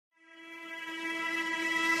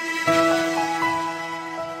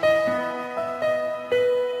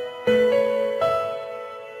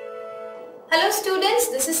students,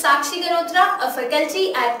 this is Sakshi Ganotra, a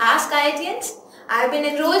faculty at askIITians. I have been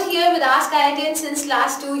enrolled here with askIITians since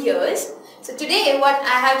last 2 years. So today what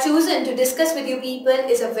I have chosen to discuss with you people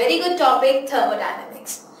is a very good topic,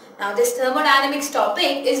 thermodynamics. Now this thermodynamics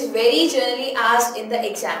topic is very generally asked in the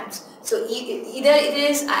exams. So either it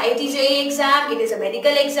is IIT JEE exam, it is a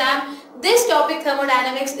medical exam. This topic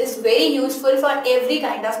thermodynamics is very useful for every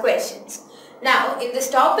kind of questions. Now in this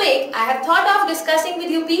topic I have thought of discussing with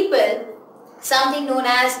you people something known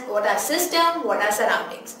as what are systems, what are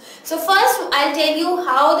surroundings. So first I'll tell you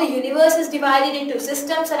how the universe is divided into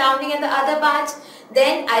system, surrounding and the other parts.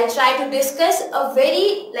 Then I'll try to discuss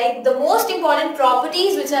the most important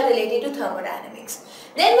properties which are related to thermodynamics.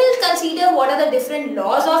 Then we'll consider what are the different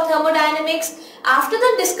laws of thermodynamics. After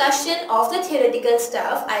the discussion of the theoretical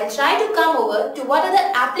stuff, I'll try to come over to what are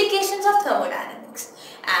the applications of thermodynamics.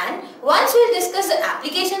 And once we'll discuss the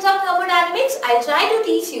applications of thermodynamics, I'll try to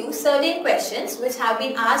teach you certain questions which have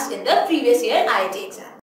been asked in the previous year IIT exam.